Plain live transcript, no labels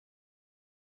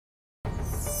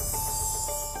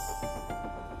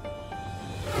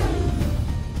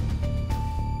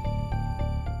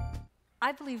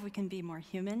I believe we can be more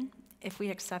human if we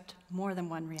accept more than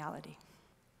one reality.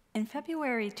 In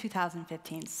February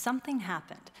 2015, something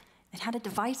happened. It had a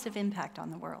divisive impact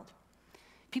on the world.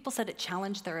 People said it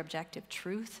challenged their objective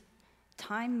truth.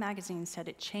 Time magazine said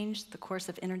it changed the course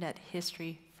of internet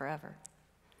history forever.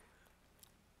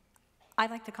 I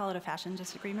like to call it a fashion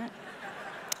disagreement.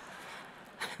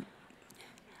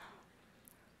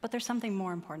 But there's something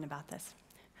more important about this.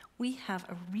 We have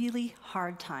a really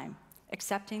hard time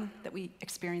accepting that we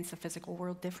experience the physical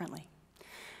world differently.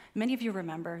 Many of you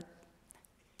remember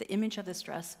the image of this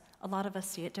dress. A lot of us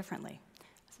see it differently.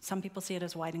 Some people see it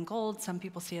as white and gold, some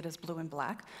people see it as blue and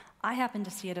black. I happen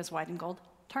to see it as white and gold.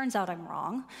 Turns out I'm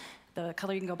wrong. The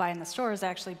color you can go buy in the store is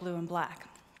actually blue and black.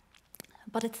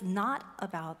 But it's not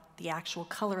about the actual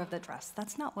color of the dress.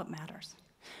 That's not what matters.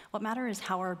 What matters is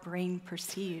how our brain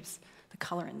perceives the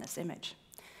color in this image.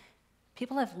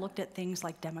 People have looked at things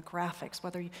like demographics,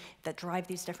 that drive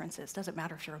these differences. Doesn't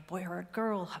matter if you're a boy or a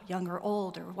girl, young or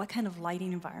old, or what kind of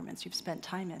lighting environments you've spent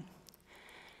time in.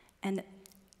 And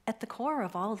at the core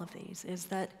of all of these is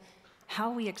that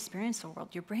how we experience the world,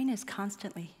 your brain is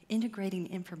constantly integrating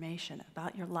information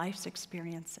about your life's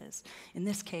experiences, in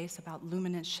this case about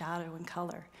luminance, shadow, and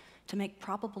color, to make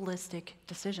probabilistic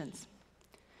decisions.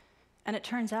 And it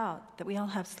turns out that we all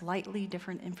have slightly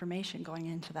different information going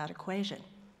into that equation.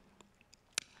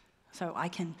 So I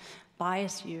can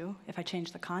bias you, if I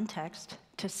change the context,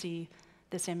 to see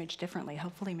this image differently.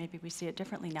 Hopefully, maybe we see it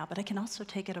differently now, but I can also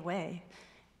take it away,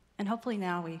 and hopefully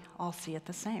now we all see it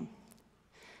the same.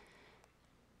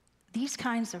 These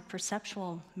kinds of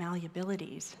perceptual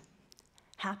malleabilities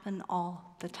happen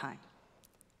all the time.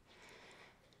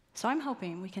 So I'm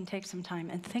hoping we can take some time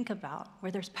and think about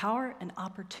where there's power and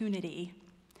opportunity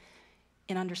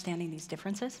in understanding these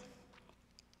differences.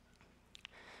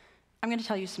 I'm going to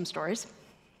tell you some stories.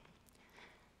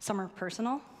 Some are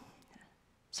personal,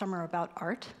 some are about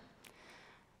art,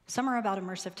 some are about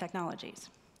immersive technologies.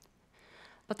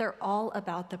 But they're all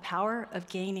about the power of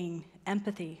gaining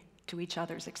empathy to each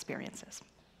other's experiences.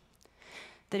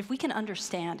 That if we can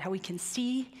understand how we can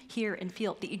see, hear, and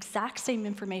feel the exact same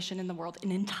information in the world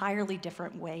in entirely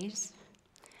different ways,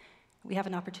 we have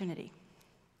an opportunity.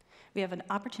 We have an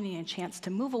opportunity and a chance to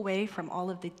move away from all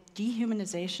of the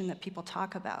dehumanization that people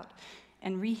talk about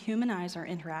and rehumanize our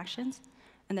interactions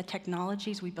and the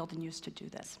technologies we build and use to do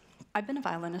this. I've been a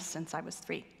violinist since I was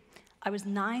 3. I was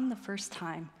 9 the first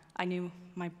time I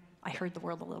heard the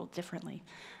world a little differently.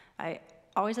 I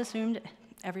always assumed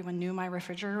everyone knew my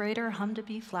refrigerator hummed a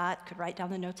B flat, could write down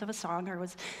the notes of a song, or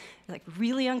was like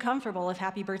really uncomfortable if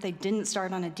Happy Birthday didn't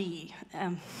start on a D.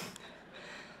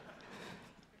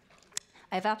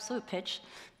 I have absolute pitch,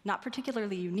 not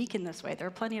particularly unique in this way. There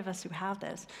are plenty of us who have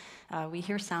this. We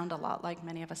hear sound a lot like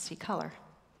many of us see color.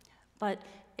 But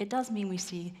it does mean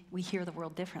we hear the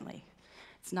world differently.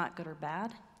 It's not good or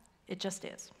bad, it just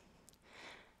is.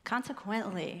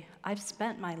 Consequently, I've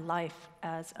spent my life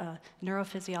as a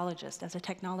neurophysiologist, as a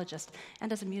technologist,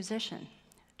 and as a musician,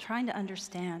 trying to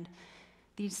understand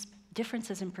these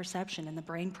differences in perception and the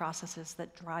brain processes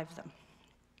that drive them.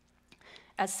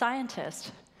 As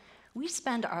scientists, we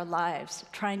spend our lives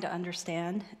trying to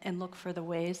understand and look for the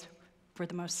ways we're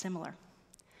the most similar.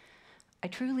 I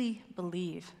truly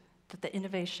believe that the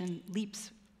innovation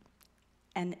leaps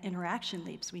and interaction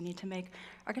leaps we need to make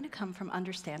are going to come from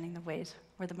understanding the ways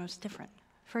we're the most different.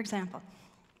 For example,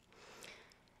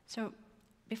 so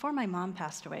before my mom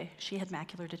passed away, she had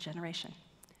macular degeneration.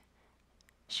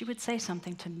 She would say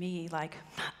something to me like,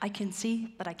 "I can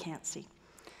see, but I can't see."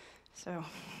 So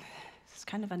it's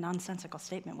kind of a nonsensical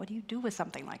statement. What do you do with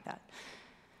something like that?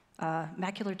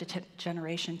 Macular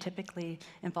degeneration typically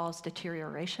involves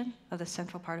deterioration of the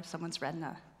central part of someone's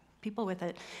retina. People with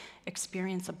it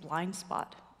experience a blind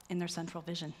spot in their central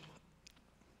vision.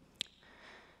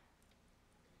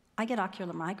 I get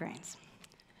ocular migraines.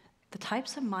 The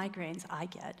types of migraines I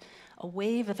get, a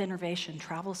wave of innervation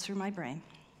travels through my brain,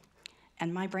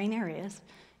 and my brain area is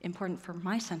important for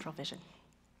my central vision.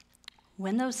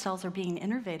 When those cells are being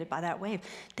innervated by that wave,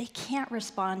 they can't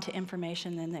respond to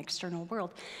information in the external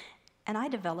world, and I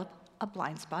develop a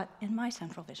blind spot in my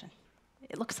central vision.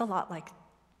 It looks a lot like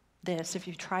this. If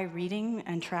you try reading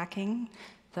and tracking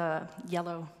the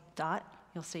yellow dot,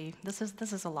 you'll see this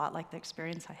is a lot like the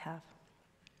experience I have.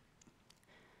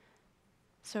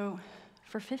 So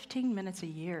for 15 minutes a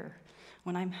year,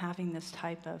 when I'm having this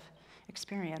type of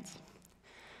experience,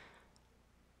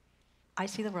 I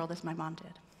see the world as my mom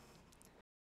did.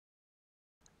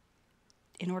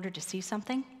 In order to see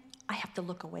something, I have to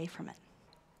look away from it.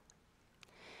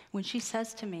 When she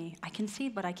says to me, "I can see,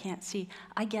 but I can't see,"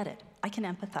 I get it. I can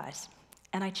empathize,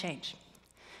 and I change.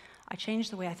 I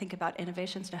changed the way I think about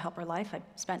innovations to help her life. I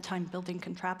spent time building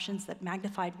contraptions that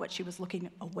magnified what she was looking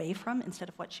away from instead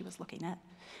of what she was looking at.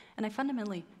 And I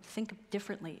fundamentally think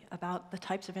differently about the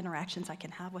types of interactions I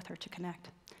can have with her to connect.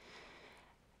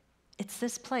 It's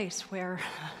this place where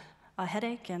a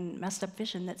headache and messed up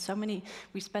vision that so many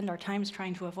we spend our times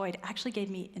trying to avoid actually gave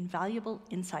me invaluable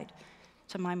insight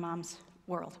to my mom's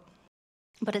world.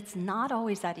 But it's not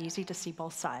always that easy to see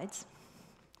both sides.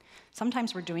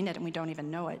 Sometimes we're doing it and we don't even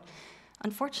know it.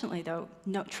 Unfortunately, though,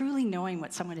 truly knowing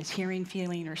what someone is hearing,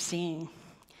 feeling, or seeing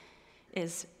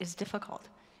is difficult.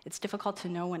 It's difficult to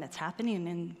know when it's happening,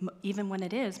 and even when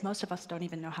it is, most of us don't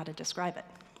even know how to describe it.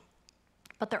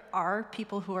 But there are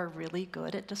people who are really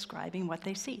good at describing what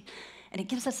they see, and it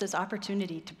gives us this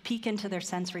opportunity to peek into their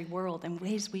sensory world in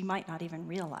ways we might not even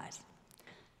realize.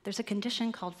 There's a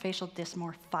condition called facial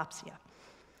dysmorphopsia.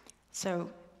 So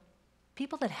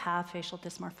people that have facial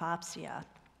dysmorphopsia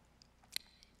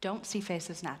don't see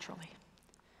faces naturally.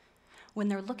 When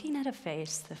they're looking at a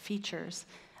face, the features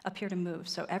appear to move.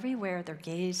 So everywhere their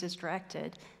gaze is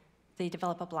directed, they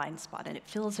develop a blind spot, and it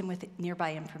fills in with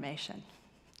nearby information.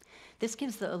 This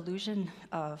gives the illusion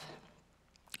of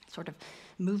sort of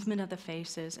movement of the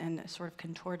faces and sort of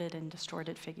contorted and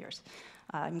distorted figures.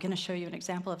 I'm going to show you an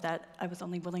example of that. I was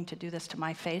only willing to do this to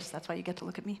my face. That's why you get to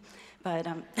look at me. But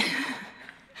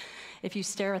if you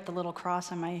stare at the little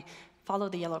cross on my, follow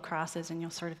the yellow crosses, and you'll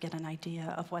sort of get an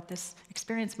idea of what this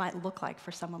experience might look like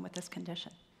for someone with this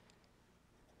condition.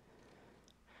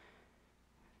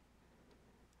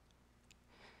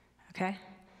 Okay?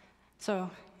 So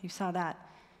you saw that.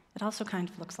 It also kind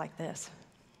of looks like this.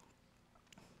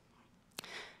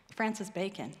 Francis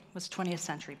Bacon was a 20th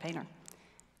century painter.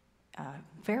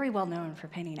 Very well known for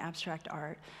painting abstract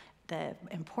art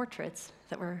and portraits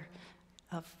that were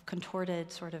of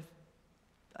contorted, sort of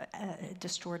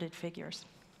distorted figures.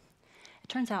 It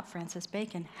turns out Francis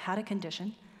Bacon had a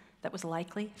condition that was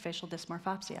likely facial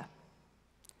dysmorphopsia.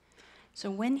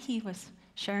 So when he was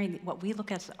sharing what we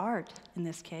look at as art in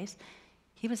this case,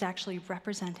 he was actually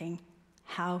representing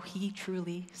how he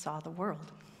truly saw the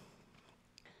world.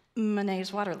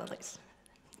 Monet's water lilies.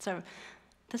 So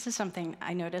this is something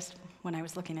I noticed when I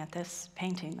was looking at this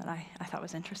painting that I thought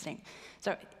was interesting.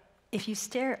 So if you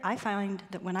stare, I find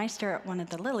that when I stare at one of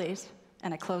the lilies,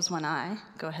 and I close one eye,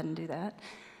 go ahead and do that,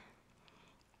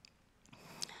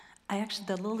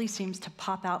 the lily seems to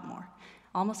pop out more,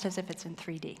 almost as if it's in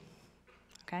 3D,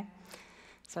 okay?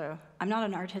 So I'm not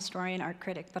an art historian, art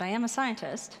critic, but I am a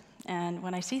scientist, and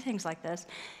when I see things like this,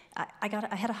 I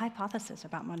had a hypothesis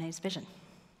about Monet's vision.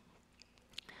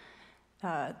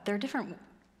 There are different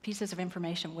pieces of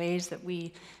information, ways that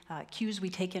cues we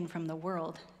take in from the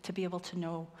world to be able to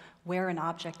know where an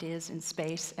object is in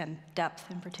space and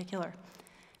depth in particular.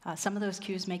 Some of those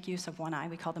cues make use of one eye,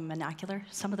 we call them monocular.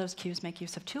 Some of those cues make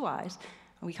use of two eyes,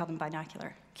 and we call them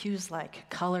binocular. Cues like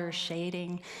color,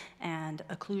 shading, and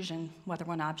occlusion, whether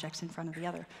one object's in front of the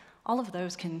other. All of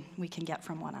those we can get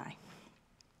from one eye.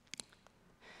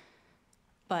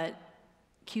 But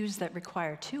cues that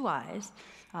require two eyes,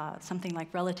 something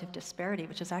like relative disparity,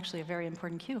 which is actually a very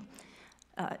important cue,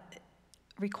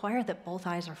 require that both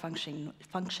eyes are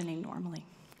functioning normally.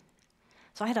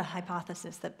 So I had a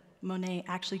hypothesis that Monet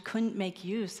actually couldn't make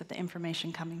use of the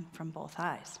information coming from both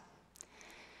eyes.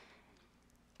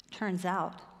 Turns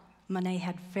out, Monet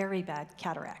had very bad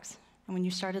cataracts. And when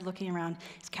you started looking around,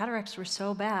 his cataracts were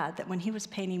so bad that when he was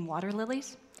painting water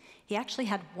lilies, he actually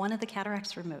had one of the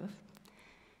cataracts removed.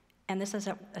 And this is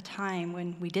at a time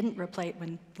when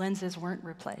when lenses weren't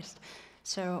replaced.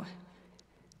 So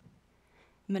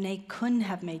Monet couldn't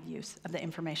have made use of the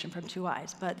information from two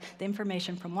eyes, but the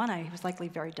information from one eye, he was likely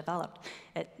very developed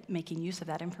at making use of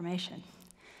that information.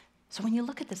 So when you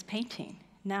look at this painting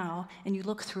now, and you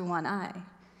look through one eye,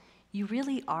 you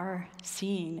really are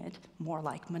seeing it more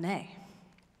like Monet.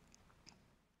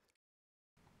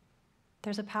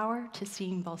 There's a power to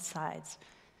seeing both sides,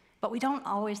 but we don't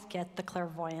always get the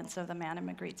clairvoyance of the man in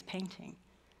Magritte's painting.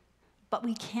 But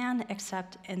we can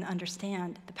accept and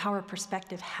understand the power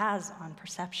perspective has on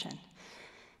perception.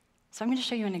 So I'm going to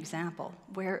show you an example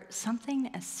where something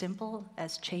as simple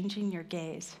as changing your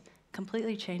gaze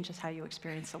completely changes how you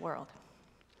experience the world.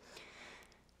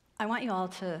 I want you all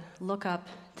to look up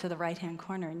to the right-hand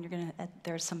corner, and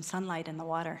there's some sunlight in the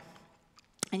water.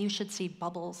 And you should see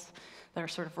bubbles that are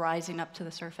sort of rising up to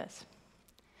the surface.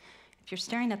 If you're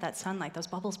staring at that sunlight, those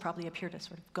bubbles probably appear to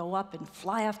sort of go up and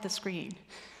fly off the screen.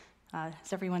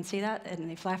 Does everyone see that? And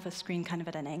they fly off the screen kind of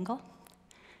at an angle.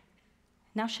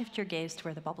 Now shift your gaze to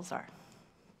where the bubbles are.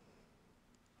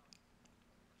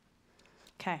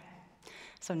 Okay,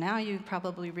 so now you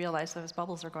probably realize those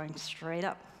bubbles are going straight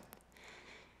up.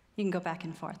 You can go back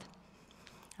and forth.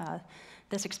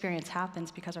 This experience happens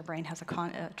because our brain has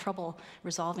trouble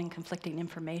resolving conflicting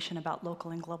information about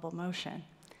local and global motion.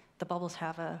 The bubbles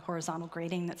have a horizontal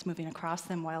grating that's moving across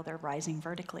them while they're rising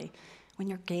vertically. When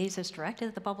your gaze is directed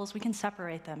at the bubbles, we can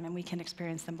separate them and we can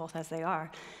experience them both as they are.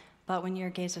 But when your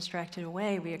gaze is directed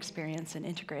away, we experience an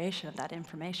integration of that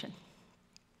information.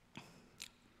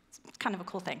 It's kind of a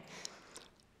cool thing.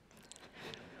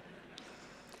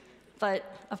 But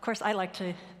of course, I like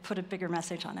to put a bigger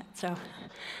message on it. So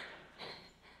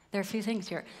there are a few things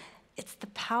here. It's the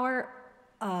power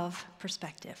of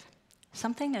perspective.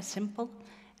 Something as simple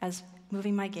as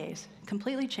moving my gaze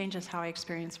completely changes how I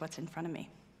experience what's in front of me.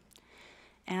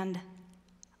 And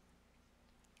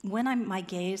when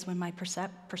my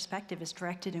perspective is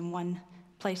directed in one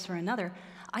place or another,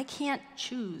 I can't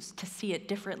choose to see it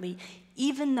differently,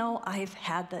 even though I've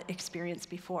had the experience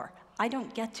before. I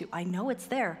don't get to. I know it's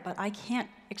there, but I can't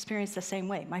experience the same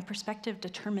way. My perspective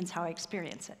determines how I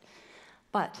experience it.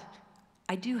 But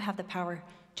I do have the power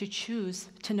to choose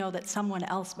to know that someone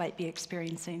else might be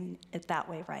experiencing it that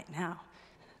way right now.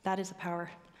 That is the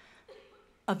power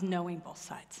of knowing both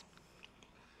sides.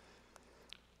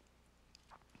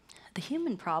 The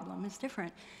human problem is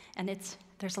different, and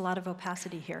there's a lot of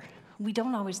opacity here. We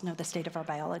don't always know the state of our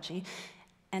biology,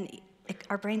 and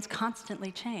our brains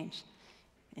constantly change.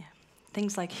 Yeah.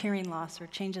 Things like hearing loss or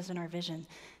changes in our vision,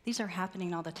 these are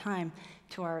happening all the time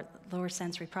to our lower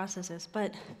sensory processes,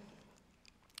 but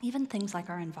even things like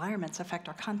our environments affect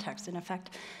our context and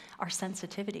affect our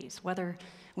sensitivities, whether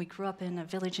we grew up in a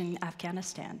village in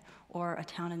Afghanistan or a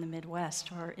town in the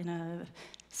Midwest or in a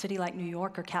city like New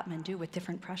York or Kathmandu with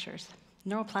different pressures.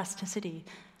 Neuroplasticity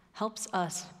helps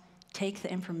us take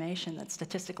the information that's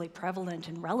statistically prevalent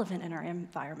and relevant in our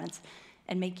environments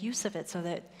and make use of it so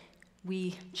that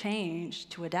we change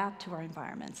to adapt to our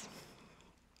environments.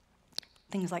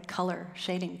 Things like color,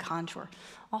 shading, contour,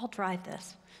 all drive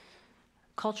this.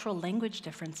 Cultural language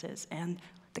differences and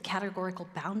the categorical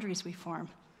boundaries we form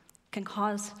can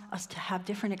cause us to have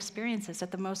different experiences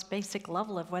at the most basic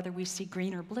level of whether we see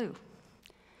green or blue.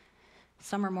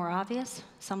 Some are more obvious,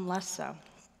 some less so.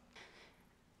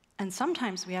 And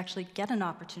sometimes we actually get an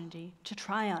opportunity to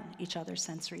try on each other's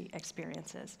sensory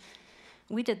experiences.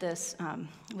 We did this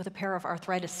with a pair of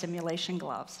arthritis simulation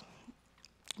gloves.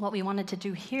 What we wanted to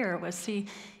do here was see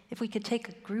if we could take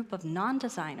a group of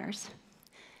non-designers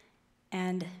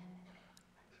and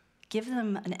give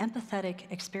them an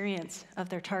empathetic experience of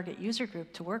their target user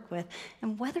group to work with,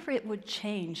 and whether it would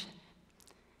change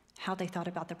how they thought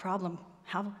about the problem,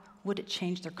 how would it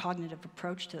change their cognitive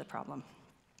approach to the problem.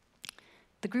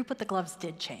 The group with the gloves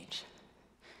did change.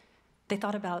 They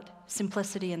thought about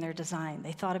simplicity in their design.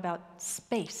 They thought about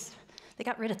space. They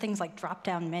got rid of things like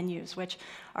drop-down menus, which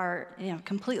are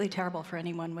completely terrible for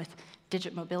anyone with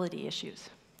digit mobility issues.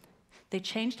 They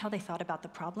changed how they thought about the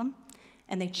problem,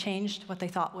 and they changed what they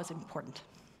thought was important.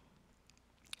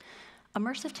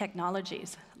 Immersive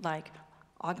technologies like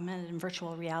augmented and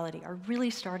virtual reality are really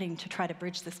starting to try to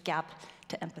bridge this gap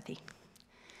to empathy.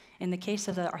 In the case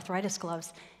of the arthritis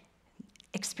gloves,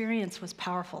 experience was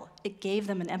powerful. It gave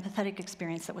them an empathetic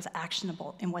experience that was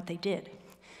actionable in what they did.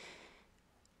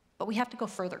 But we have to go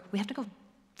further. We have to go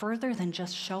further than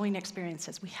just showing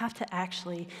experiences. We have to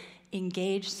actually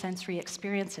engage sensory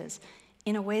experiences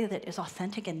in a way that is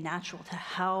authentic and natural to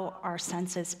how our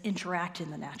senses interact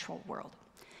in the natural world.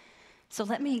 So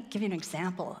let me give you an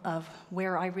example of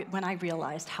where when I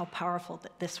realized how powerful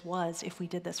this was if we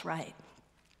did this right.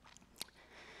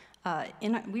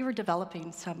 We were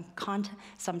developing some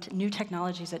new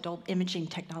technologies, adult imaging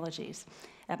technologies,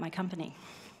 at my company.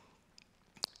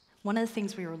 One of the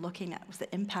things we were looking at was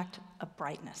the impact of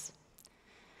brightness.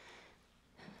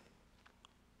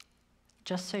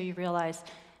 Just so you realize,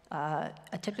 a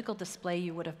typical display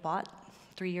you would have bought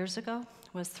 3 years ago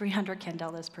was 300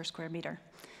 candelas per square meter.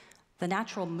 The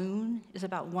natural moon is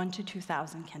about 1 to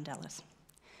 2,000 candelas.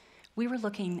 We were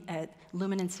looking at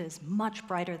luminances much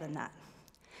brighter than that.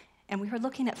 And we were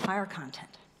looking at fire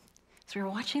content. So we were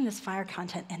watching this fire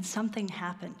content, and something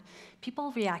happened.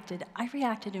 People reacted. I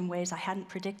reacted in ways I hadn't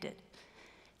predicted.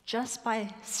 Just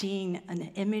by seeing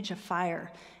an image of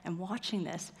fire and watching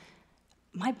this,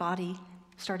 my body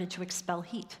started to expel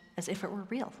heat as if it were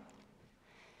real.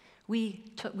 We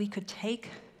could take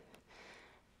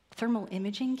thermal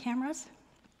imaging cameras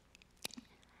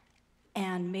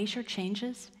and measure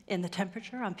changes in the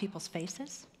temperature on people's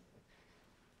faces.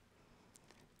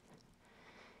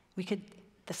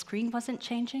 The screen wasn't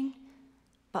changing,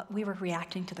 but we were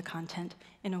reacting to the content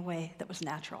in a way that was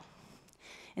natural.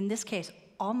 In this case,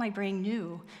 all my brain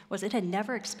knew was it had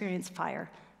never experienced fire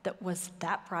that was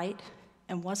that bright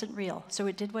and wasn't real, so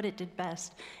it did what it did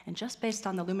best. And just based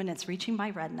on the luminance reaching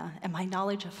my retina and my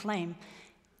knowledge of flame,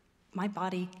 my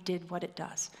body did what it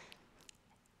does.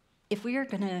 If we are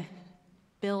going to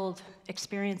build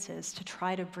experiences to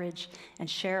try to bridge and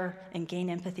share and gain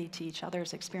empathy to each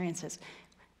other's experiences,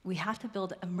 we have to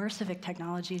build immersive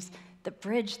technologies that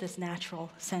bridge this natural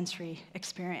sensory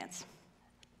experience.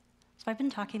 So I've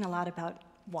been talking a lot about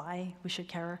why we should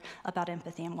care about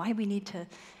empathy and why we need to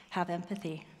have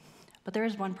empathy. But there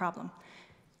is one problem.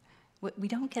 We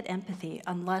don't get empathy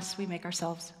unless we make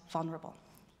ourselves vulnerable.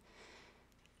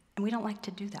 And we don't like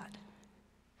to do that.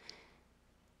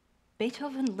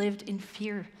 Beethoven lived in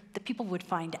fear that people would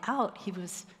find out he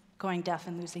was going deaf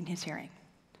and losing his hearing.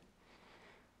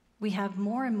 We have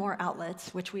more and more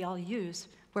outlets, which we all use,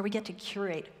 where we get to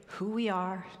curate who we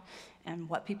are and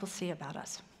what people see about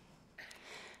us.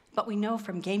 But we know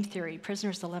from game theory,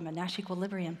 prisoner's dilemma, Nash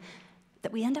equilibrium,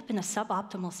 that we end up in a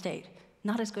suboptimal state,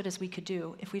 not as good as we could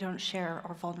do if we don't share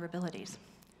our vulnerabilities.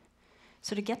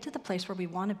 So to get to the place where we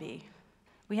want to be,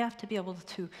 we have to be able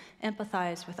to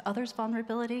empathize with others'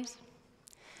 vulnerabilities,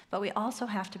 but we also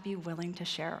have to be willing to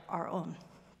share our own.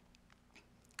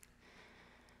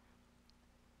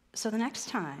 So the next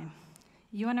time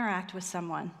you interact with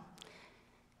someone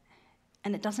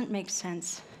and it doesn't make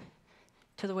sense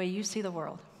to the way you see the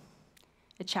world,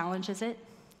 it challenges it,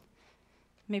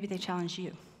 maybe they challenge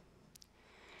you.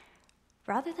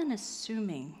 Rather than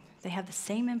assuming they have the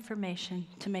same information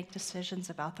to make decisions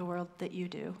about the world that you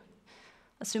do,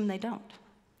 assume they don't.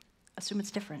 Assume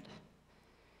it's different.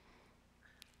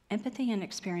 Empathy and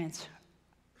experience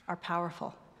are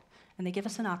powerful, and they give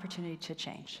us an opportunity to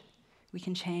change. We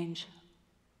can change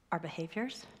our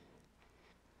behaviors.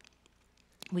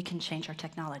 We can change our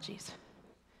technologies.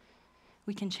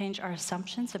 We can change our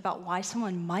assumptions about why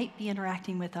someone might be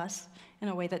interacting with us in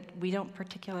a way that we don't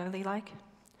particularly like.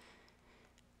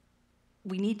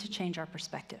 We need to change our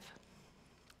perspective.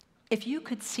 If you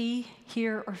could see,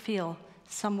 hear, or feel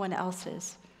someone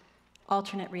else's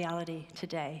alternate reality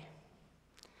today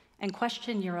and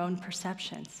question your own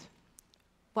perceptions,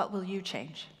 what will you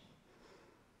change?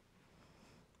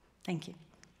 Thank you.